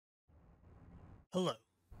Hello,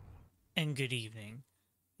 and good evening.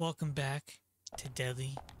 Welcome back to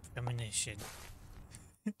Deadly Premonition.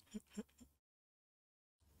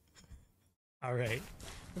 Alright,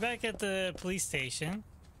 we're back at the police station.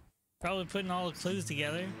 Probably putting all the clues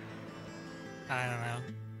together. I don't know.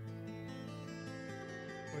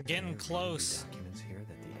 We're getting close. Documents here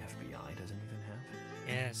that the FBI doesn't even have?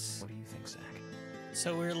 Yes. What do you think, Zach?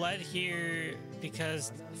 So we're led here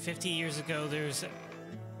because 50 years ago there's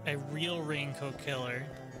a real raincoat killer,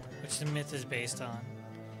 which the myth is based on.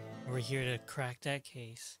 We're here to crack that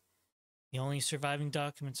case. The only surviving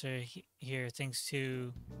documents are here thanks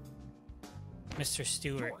to Mr.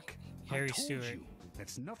 Stewart, Look, Harry I told Stewart. you,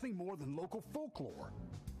 that's nothing more than local folklore.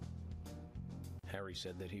 Harry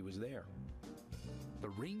said that he was there. The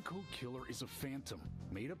raincoat killer is a phantom,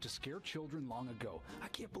 made up to scare children long ago. I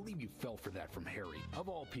can't believe you fell for that from Harry, of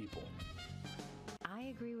all people. I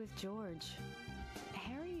agree with George.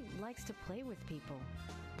 Harry likes to play with people.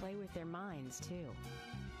 Play with their minds, too.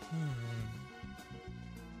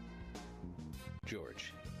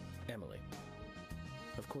 George, Emily.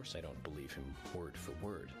 Of course I don't believe him word for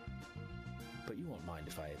word. But you won't mind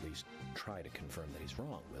if I at least try to confirm that he's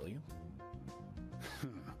wrong, will you?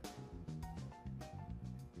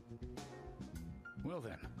 Well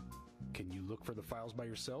then, can you look for the files by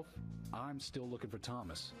yourself? I'm still looking for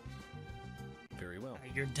Thomas. Very well.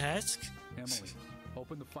 At your desk? Emily,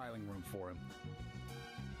 open the filing room for him.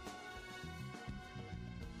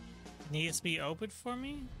 Needs to be opened for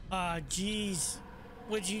me? Ah, jeez.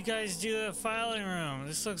 What'd you guys do at the filing room?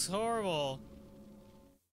 This looks horrible.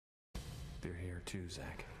 They're here too,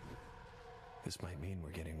 Zach. This might mean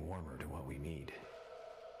we're getting warmer to what we need.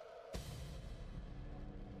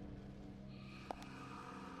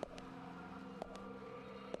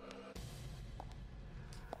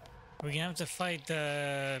 We're gonna have to fight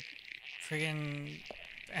the friggin'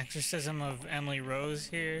 exorcism of Emily Rose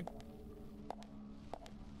here.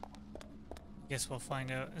 Guess we'll find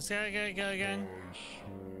out. Is that a guy got a gun?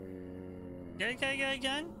 That guy got a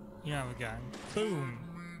gun? You don't have a gun. Boom.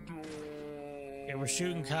 Okay, we're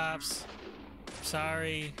shooting cops.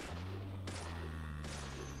 Sorry.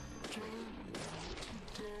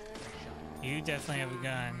 You definitely have a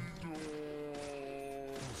gun.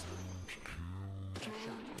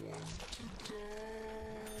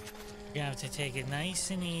 You're gonna have to take it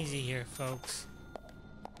nice and easy here, folks.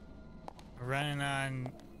 We're running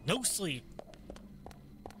on no sleep.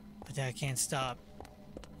 But that can't stop.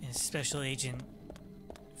 And Special Agent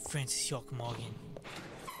Francis York Morgan.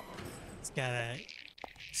 He's gotta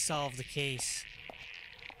solve the case.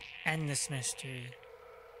 End this mystery.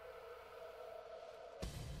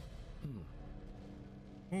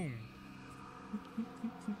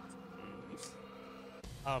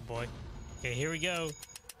 Oh boy. Okay, here we go.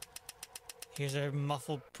 Here's our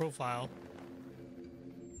muffled profile.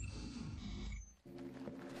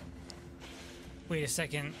 Wait a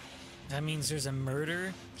second. That means there's a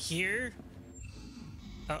murder here?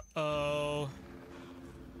 Uh-oh.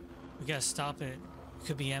 We gotta stop it. It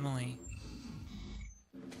could be Emily.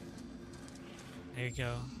 There you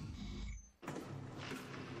go.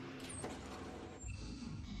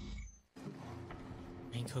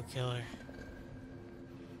 Raincoat killer.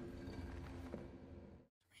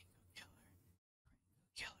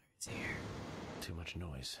 Is here. Too much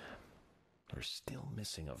noise. We're still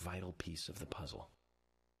missing a vital piece of the puzzle.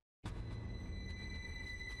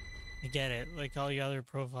 I get it, like all the other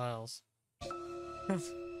profiles.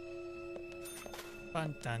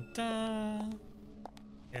 Dun dun dun.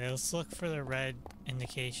 Okay, let's look for the red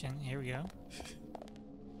indication. Here we go.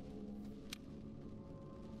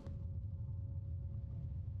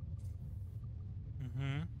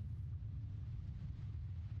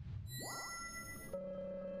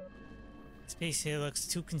 Space here looks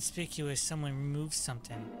too conspicuous. Someone removed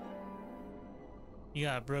something. You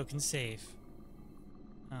got a broken safe.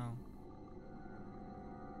 Oh.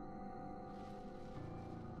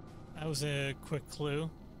 That was a quick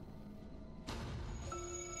clue.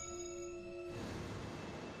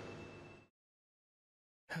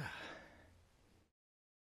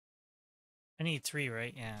 I need 3,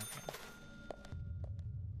 right? Yeah, okay.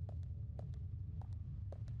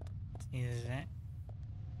 Neither that.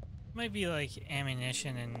 Might be like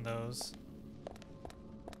ammunition in those.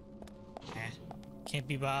 Can't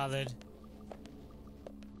be bothered.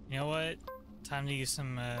 You know what? Time to use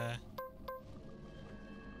some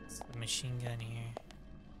machine gun here.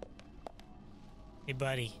 Hey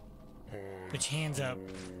buddy, put your hands up.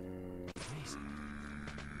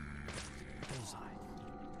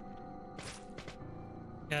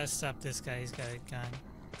 Gotta stop this guy, he's got a gun.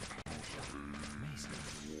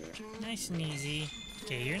 Nice and easy.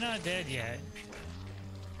 Okay, you're not dead yet.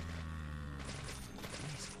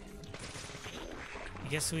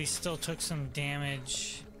 guess we still took some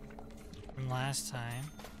damage from last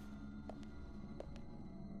time.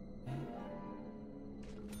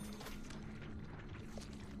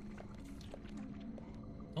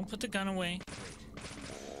 Don't put the gun away.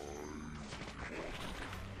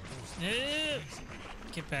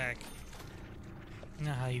 Get back. You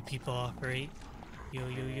know how you people operate. Yo,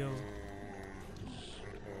 yo, yo.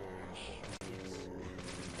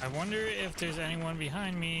 I wonder if there's anyone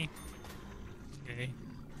behind me. Okay.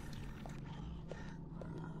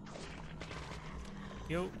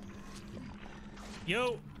 Yo.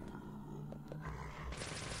 Yo!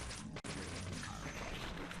 This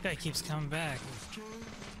guy keeps coming back.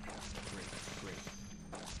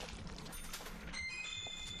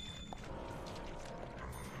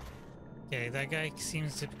 Okay, that guy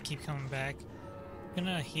seems to keep coming back. I'm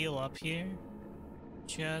gonna heal up here.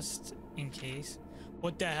 Just in case.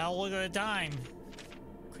 What the hell? Look at the time!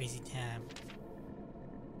 Crazy time.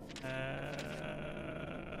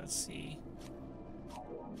 Let's see.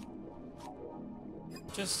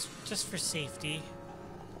 Just for safety.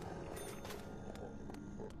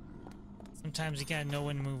 Sometimes you gotta know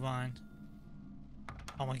when to move on.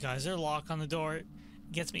 Oh my god, is there a lock on the door? It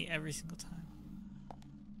gets me every single time.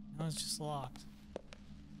 No, it's just locked.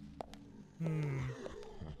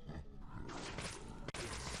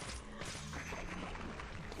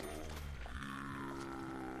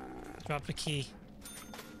 Drop a key.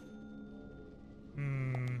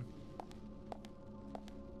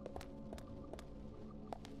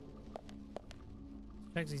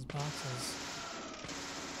 Check these boxes.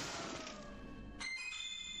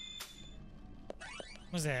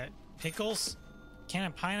 What's that? Pickles? Can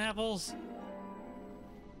of pineapples?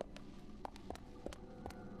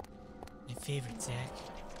 My favorite, Zach.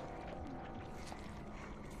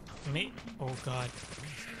 Oh god.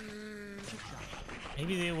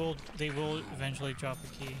 Maybe they will eventually drop a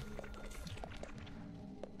key.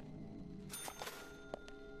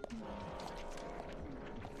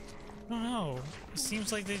 I don't know. It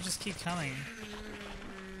seems like they just keep coming.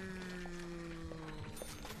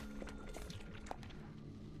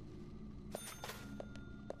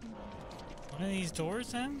 One of these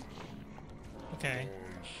doors then? Okay.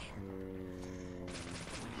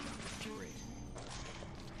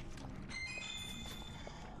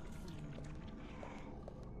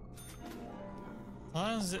 As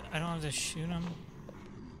long as I don't have to shoot him.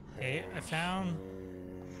 Okay, I found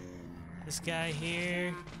this guy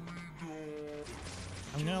here.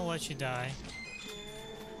 I'm gonna let you die.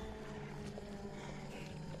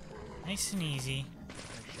 Nice and easy.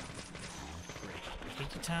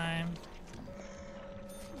 Take your time.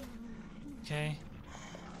 Okay.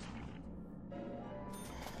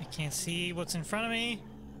 I can't see what's in front of me.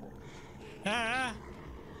 Ah!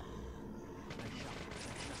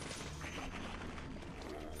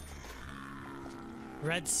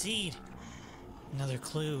 Red seed. Another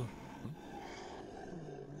clue.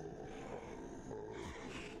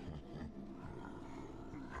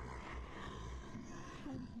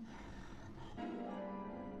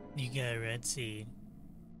 You got a red seed.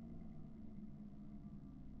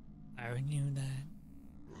 I already knew that.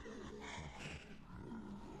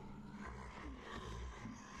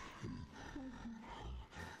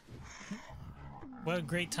 What a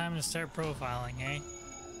great time to start profiling, eh?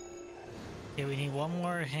 Okay, we need one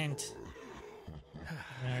more hint.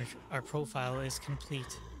 And our profile is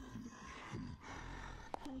complete.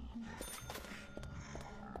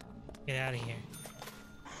 Get out of here.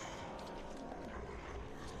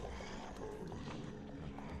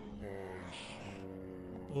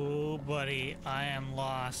 Oh, buddy, I am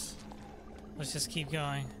lost. Let's just keep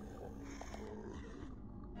going.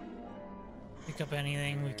 Pick up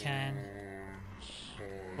anything we can.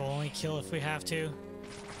 We'll only kill if we have to.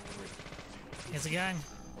 Here's a gun.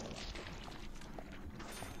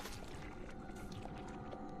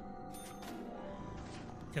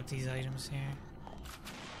 Pick up these items here.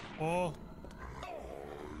 Oh!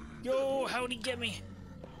 Yo, how'd he get me?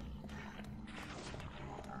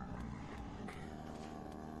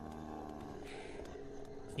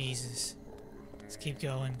 Jesus. Let's keep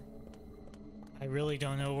going. I really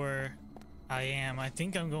don't know where I am. I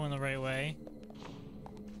think I'm going the right way.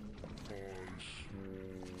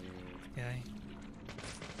 Okay.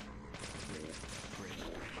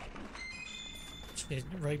 Shit,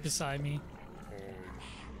 right beside me.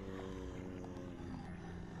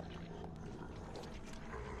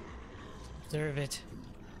 Observe it.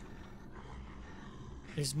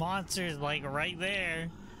 There's monsters like right there.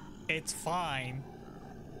 It's fine.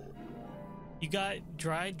 You got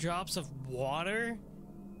dry drops of water?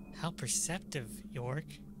 How perceptive, York.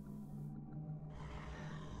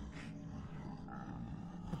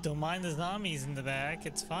 Don't mind the zombies in the back,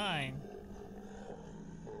 it's fine.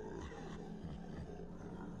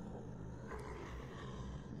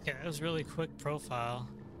 Okay, that was really quick profile.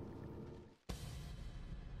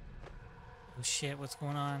 Oh shit, what's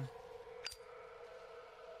going on?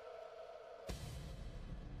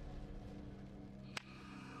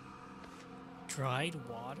 Dried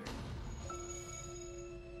water?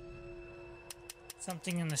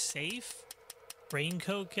 Something in the safe?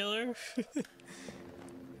 Raincoat killer?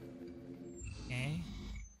 Okay.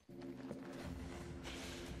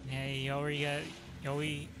 Yeah, you already got...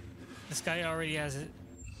 This guy already has it.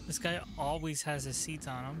 This guy always has his seats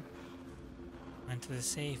on him. Went to the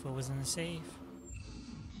safe. What was in the safe?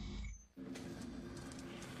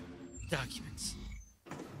 Documents.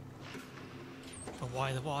 But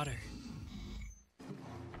why the water?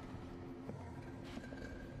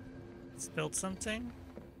 Spilled something?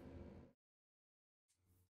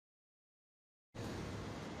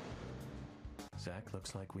 Zach,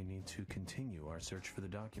 looks like we need to continue our search for the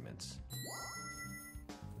documents.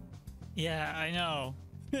 Yeah, I know.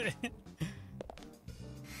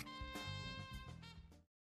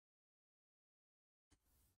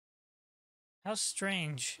 How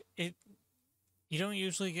strange. You don't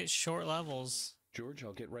usually get short levels. George,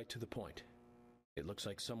 I'll get right to the point. It looks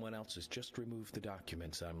like someone else has just removed the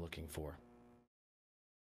documents I'm looking for.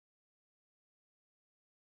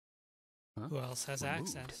 Huh? Who else has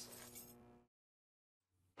Removed? access?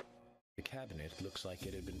 The cabinet looks like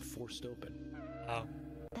it had been forced open. Oh.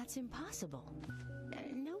 That's impossible.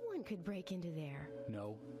 No one could break into there.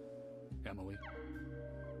 No, Emily.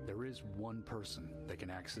 There is one person that can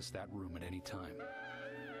access that room at any time.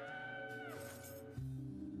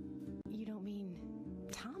 You don't mean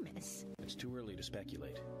Thomas? It's too early to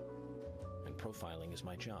speculate. And profiling is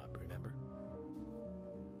my job, remember?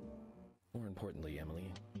 More importantly,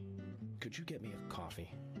 Emily, could you get me a coffee?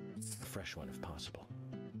 A fresh one if possible.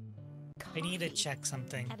 I need to Coffee? check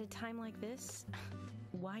something. At a time like this?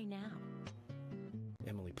 Why now?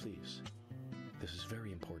 Emily, please. This is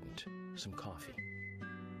very important. Some coffee.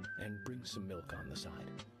 And bring some milk on the side.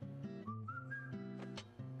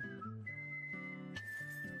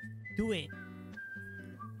 Do it.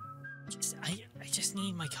 I just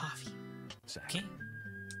need my coffee. Zach, Okay?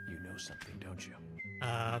 you know something, don't you?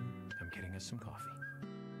 Um, I'm getting us some coffee.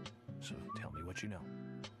 So tell me what you know.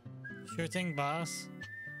 Sure thing, boss.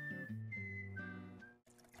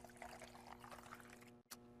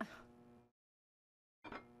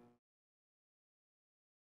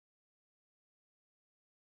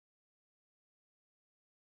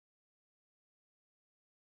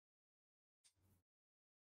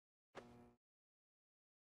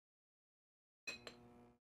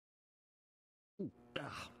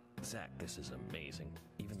 Ah, Zach, this is amazing.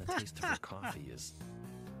 Even the taste of your coffee is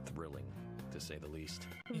thrilling, to say the least.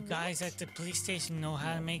 You guys at the police station know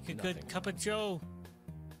how to make a good Nothing. cup of joe.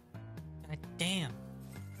 God damn.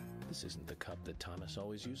 This isn't the cup that Thomas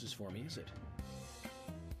always uses for me, is it?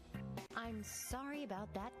 I'm sorry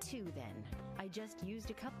about that too, then. I just used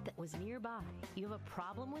a cup that was nearby. You have a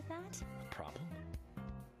problem with that? Problem?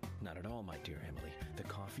 Not at all, my dear Emily. The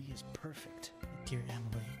coffee is perfect. Dear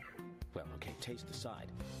Emily. Well, okay, taste aside,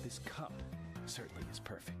 this cup certainly is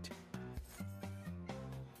perfect.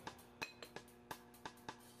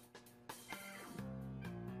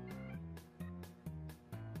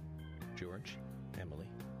 George, Emily,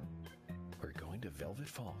 we're going to Velvet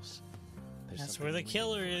Falls. There's That's something where the waiting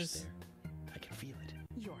killer for us is. there. I can feel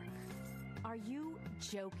it. York, are you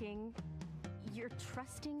joking? You're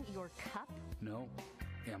trusting your cup? No,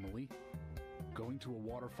 Emily. Going to a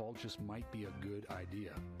waterfall just might be a good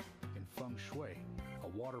idea. In feng shui, a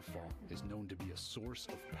waterfall is known to be a source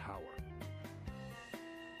of power.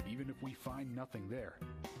 Even if we find nothing there,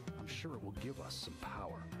 I'm sure it will give us some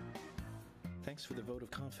power. Thanks for the vote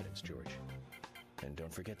of confidence, George. And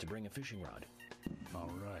don't forget to bring a fishing rod. All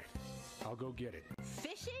right, I'll go get it.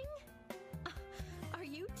 Fishing? Are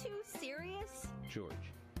you two serious? George,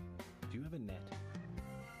 do you have a net?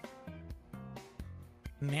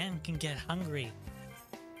 Man can get hungry.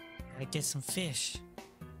 Gotta get some fish.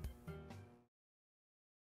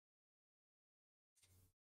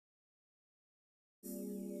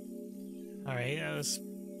 Alright, that was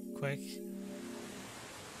quick.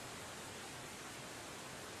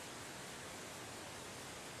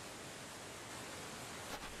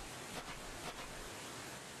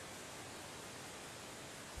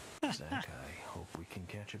 Zach, I hope we can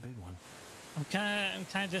catch a big one. I'm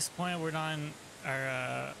kind of disappointed we're not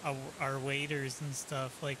on our waders and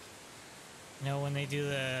stuff. Like, you know, when they do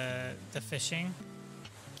the fishing,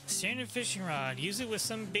 standard fishing rod, use it with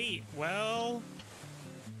some bait. Well,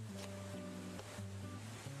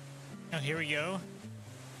 Now here we go.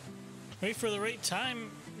 Wait for the right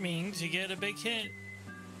timing to get a big hit.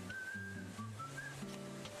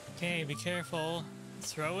 Okay, be careful.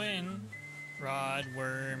 Throw in. Rod,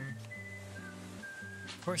 worm.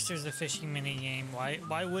 Of course there's a fishing mini game.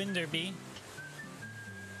 Why wouldn't there be?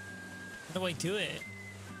 How do I do it?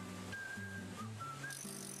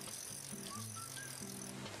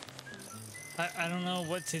 I don't know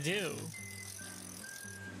what to do.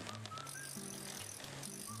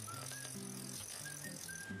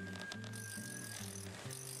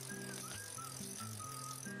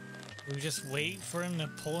 We just wait for him to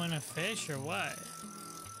pull in a fish or what?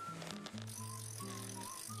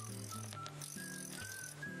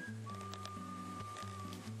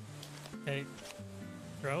 Okay,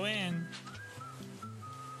 throw in.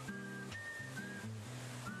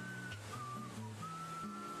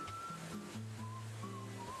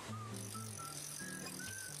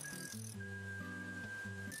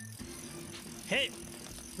 Hit!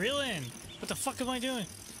 Reel in! What the fuck am I doing?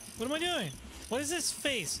 What am I doing? What is this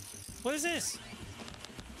face? What is this?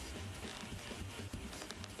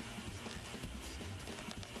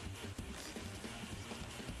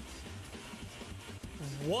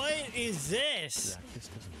 What is this? Zach, this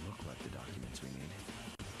doesn't look like the documents we need.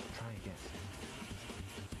 Try again.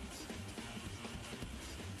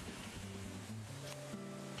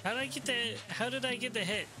 How did I get the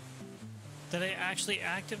hit? Did I actually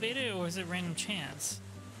activate it, or was it random chance?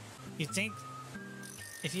 You think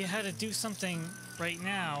if you had to do something right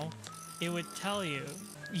now, it would tell you.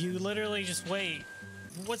 You literally just wait.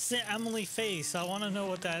 What's the Emily face? I want to know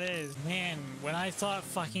what that is. Man, when I thought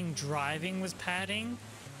fucking driving was padding.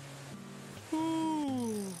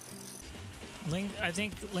 Ooh. I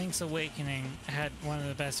think Link's Awakening had one of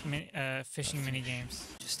the best fishing mini games.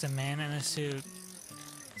 Just a man in a suit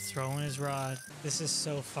throwing his rod. This is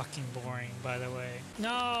so fucking boring, by the way.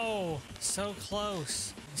 No! So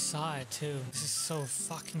close. I saw it too. This is so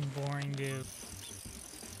fucking boring, dude.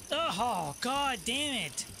 Oh, god damn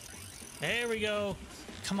it! There we go.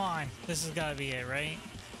 Come on. This has gotta be it, right?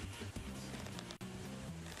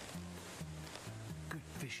 Good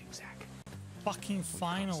fishing, Zach. Fucking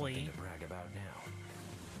finally. Something to brag about now.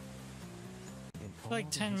 In all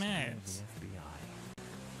Like the 10 history of minutes. The FBI,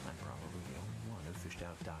 I'm probably the only one who fished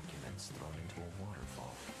out documents thrown into a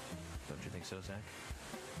waterfall. Don't you think so, Zach?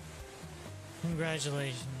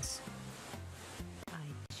 Congratulations. I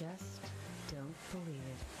just don't believe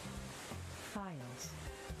it. Files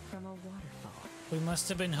from a waterfall. We must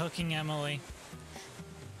have been hooking Emily.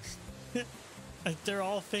 They're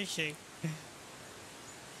all fishing.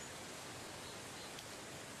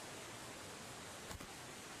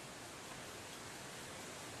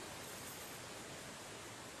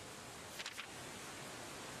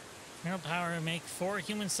 Your power to make 4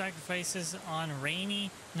 human sacrifices on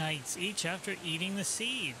rainy nights, each after eating the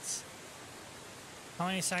seeds. How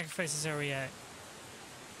many sacrifices are we at?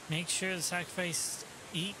 Make sure the sacrifice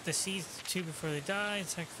eat the seeds too before they die. The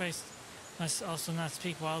sacrifice must also not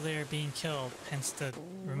speak while they are being killed, hence the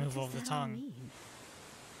removal of the tongue.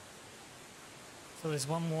 So there's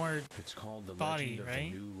one more. It's called the Body, Legend of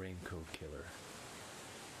right? the New Raincoat Killer.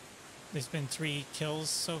 There's been 3 kills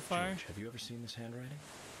so far. George, have you ever seen this handwriting?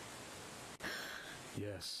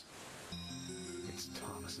 Yes. It's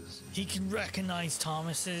Thomas's. He can recognize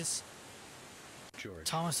Thomas's. George,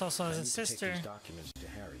 Thomas also has I a need to take sister. these documents to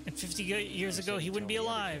Harry. And 50 years He ago, said he he'd wouldn't be tell me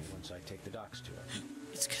alive. everything once I take the docs to him.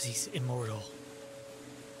 It's because he's immortal.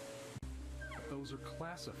 Those are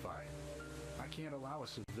classified. I can't allow a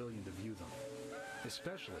civilian to view them.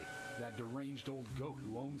 Especially that deranged old goat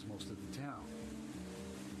who owns most of the town.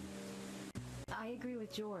 I agree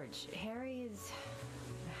with George. Harry is...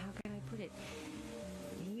 How can I put it?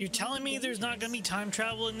 You're telling me there's not gonna be time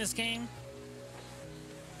travel in this game?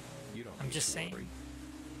 You don't I'm need just to saying. worry.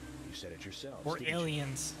 You said it yourself. Or didn't you?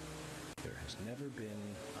 aliens. There has never been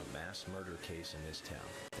a mass murder case in this town.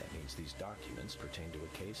 That means these documents pertain to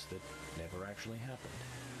a case that never actually happened.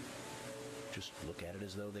 Just look at it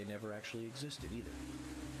as though they never actually existed either.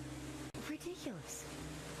 Ridiculous.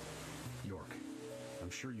 York, I'm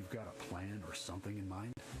sure you've got a plan or something in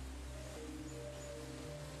mind.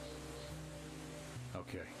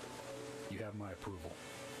 Okay. You have my approval.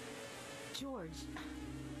 George,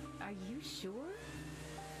 are you sure?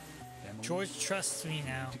 Emily, George trusts me we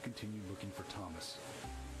now. need to continue looking for Thomas.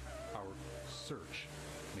 Our search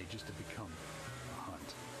may just have become a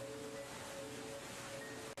hunt.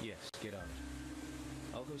 Yes, get on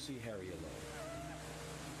it. I'll go see Harry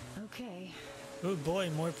alone. Okay. Oh boy,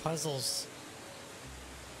 more puzzles.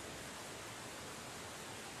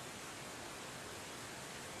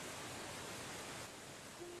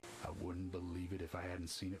 I wouldn't believe it if I hadn't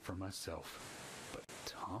seen it for myself. But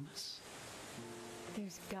Thomas?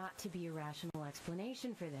 There's got to be a rational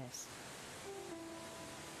explanation for this.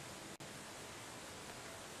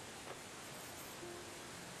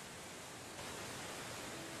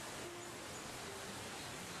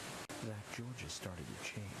 Zach, George has started to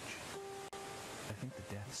change. I think the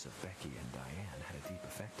deaths of Becky and Diane had a deep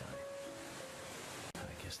effect on him.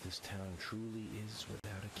 I guess this town truly is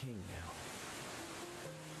without a king now.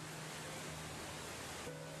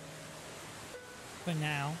 For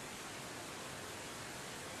now.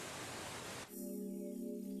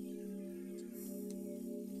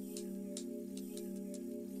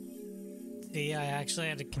 See, I actually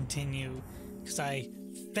had to continue because I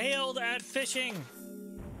failed at fishing.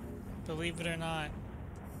 Believe it or not.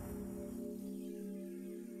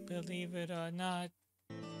 Believe it or not.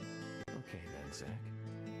 Okay then, Zach.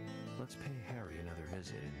 Let's pay Harry another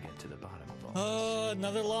visit and get to the bottom of all Oh,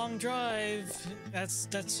 another long drive. That's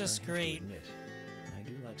just I have to great. admit, I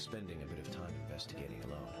do like spending a bit of time investigating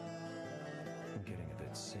alone. I'm getting a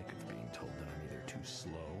bit sick of being told that I'm either too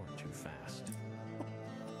slow or too fast.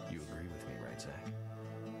 You agree with me, right, Zach?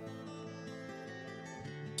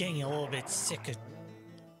 Getting a little bit sick of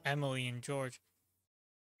Emily and George.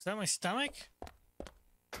 Is that my stomach?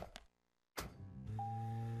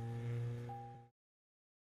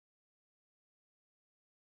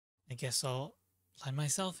 I guess I'll let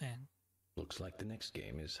myself in. Looks like the next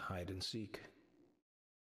game is hide and seek.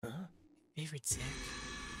 Huh? Favorite Zach.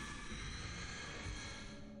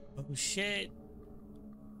 Oh shit.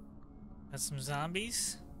 Got some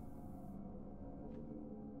zombies.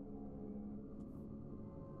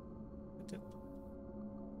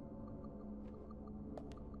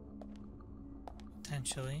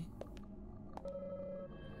 Potentially.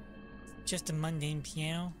 Just a mundane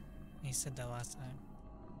piano. He said that last time.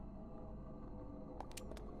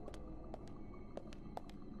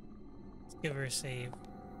 Let's give her a save.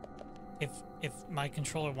 If my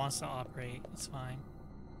controller wants to operate, it's fine.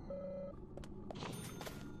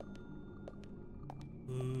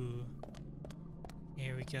 Ooh.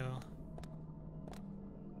 Here we go.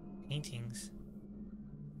 Paintings.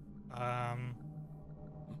 Do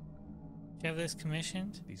you have this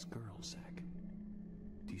commissioned? These girls, Zach.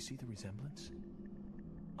 Do you see the resemblance?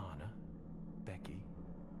 Anna, Becky.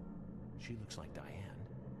 She looks like Diane.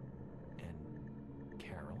 And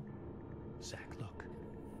Carol. Zach, look.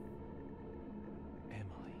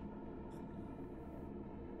 Emily.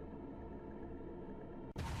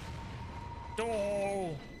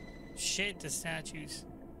 Oh! Shit, the statues.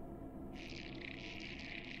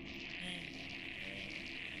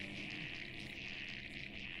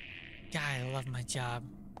 God, I love my job.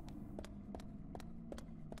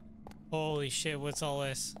 Holy shit, what's all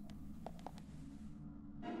this?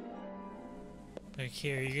 Look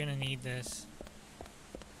here, you're gonna need this.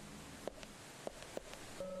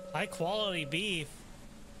 High quality beef.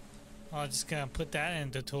 I'm just gonna put that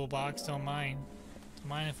in the toolbox, don't mind. Don't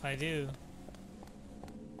mind if I do.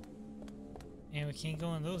 And we can't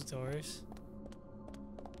go in those doors.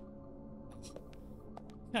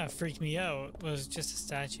 Kinda freaked me out. It was just a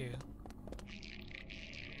statue.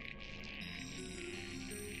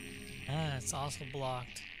 Ah, it's also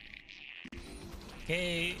blocked.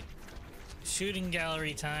 Okay, shooting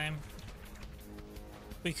gallery time.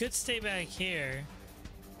 We could stay back here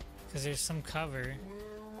because there's some cover.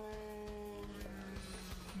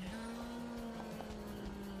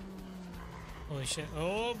 Holy shit.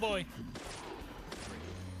 Oh boy.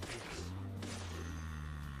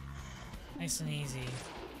 Nice and easy.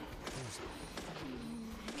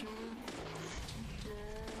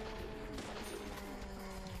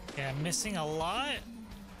 Yeah, I'm missing a lot.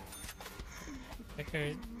 Check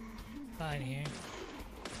her side here.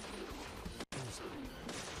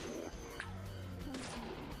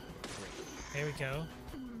 There we go.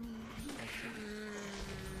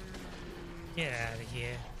 Get out of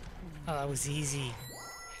here. Oh, that was easy.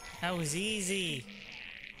 That was easy.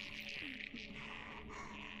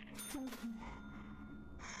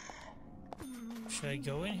 Should I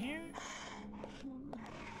go in here?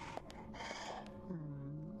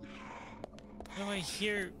 Why do I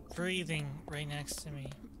hear breathing right next to me?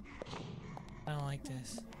 I don't like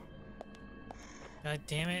this. God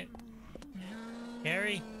damn it.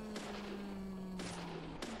 Harry?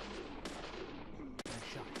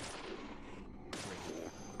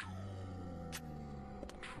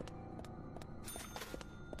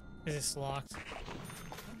 Is this locked?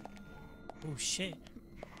 Oh shit.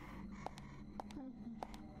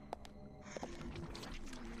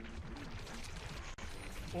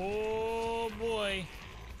 Oh boy.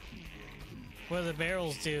 What do the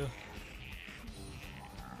barrels do?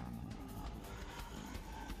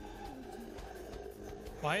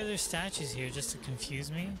 Why are there statues here? Just to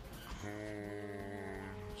confuse me?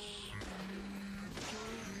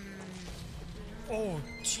 Oh,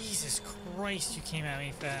 Jesus Christ, you came at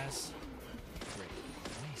me fast.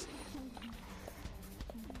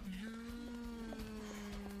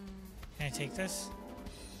 Can I take this?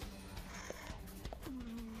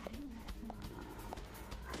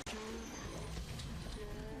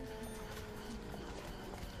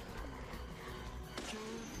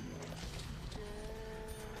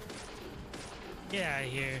 Get out of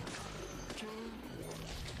here.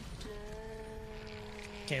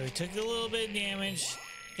 Okay, we took a little bit of damage.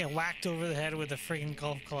 Get whacked over the head with a friggin'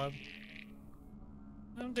 golf club.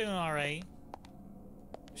 I'm doing alright.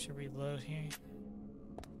 Should reload here.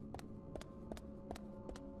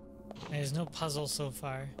 There's no puzzle so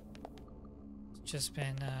far. It's just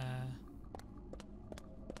been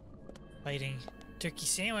fighting. Turkey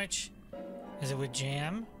sandwich. Is it with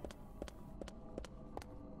jam?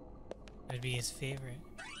 That'd be his favorite.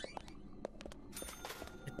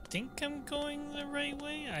 I think I'm going the right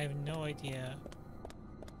way? I have no idea.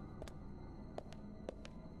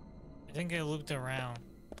 I think I looped around.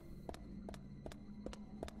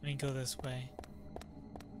 Let me go this way.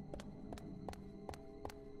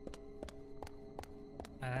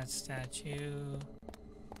 That statue.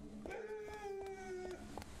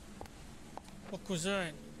 What was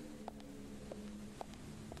that?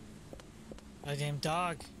 A damn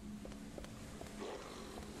dog.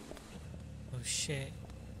 Oh shit.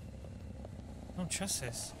 I don't trust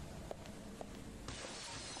this.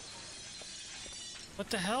 What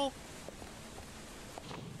the hell?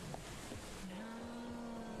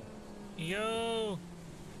 Yo!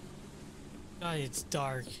 God, it's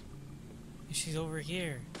dark. She's over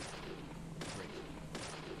here.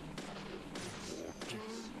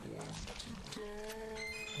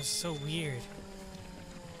 It's so weird.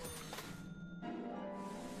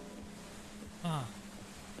 Huh.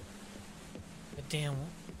 But damn.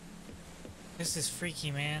 This is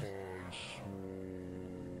freaky, man.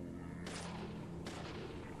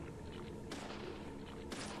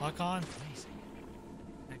 Lock on.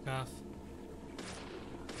 Back off.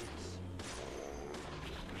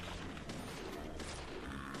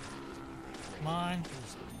 Come on.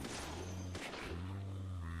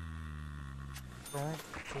 Don't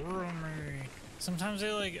throw me. Sometimes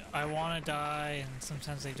I want to die, and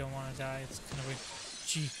sometimes they don't want to die. It's kind of weird.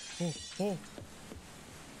 Gee. Oh, oh.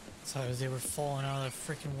 Thought they were falling out of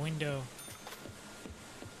the freaking window.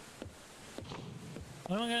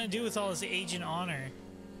 What am I gonna do with all this Agent Honor?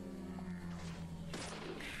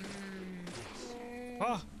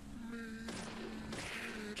 Oh!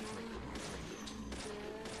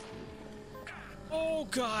 Oh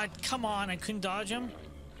god, come on, I couldn't dodge him?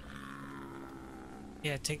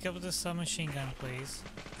 Yeah, take up the submachine gun, please.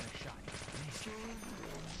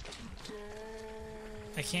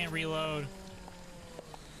 I can't reload.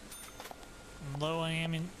 I'm low on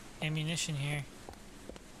ammunition here.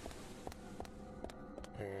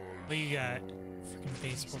 What you got? Freaking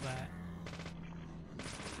baseball bat.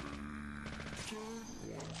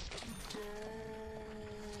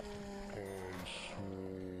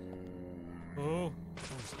 Oh.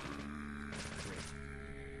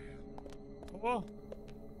 Whoa.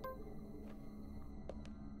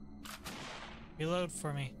 Reload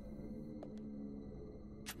for me.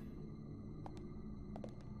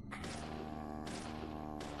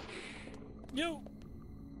 Yo.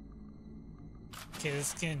 Okay,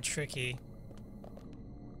 this is getting tricky.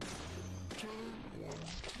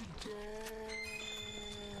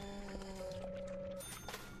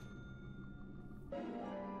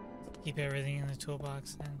 Keep everything in the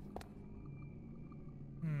toolbox then.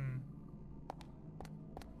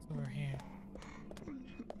 It's over here.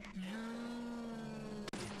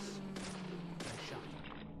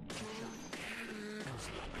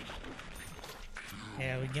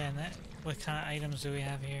 Yeah, we getting that. What kind of items do we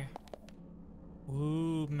have here?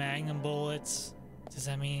 Ooh, magnum bullets. Does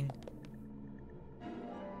that mean?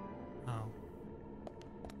 Oh.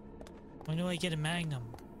 When do I get a magnum?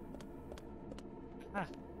 Ah,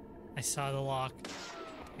 I saw the lock.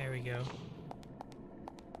 There we go.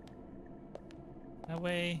 That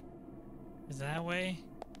way? Is that way?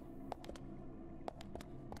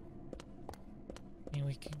 I mean,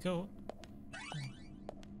 we could go.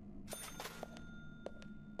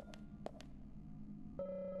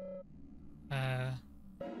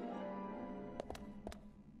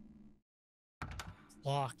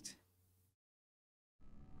 Locked.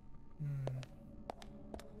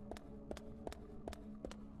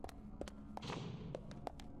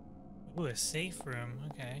 Ooh, a safe room.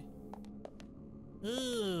 Okay.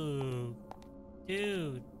 Ooh,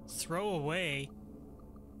 dude, throw away.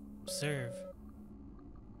 Observe.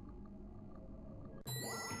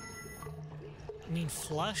 I mean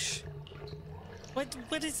flush?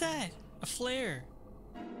 What is that? A flare.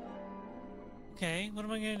 Okay, what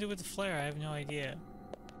am I gonna do with the flare? I have no idea.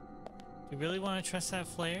 Do you really want to trust that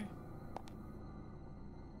flare?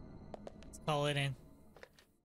 Let's call it in.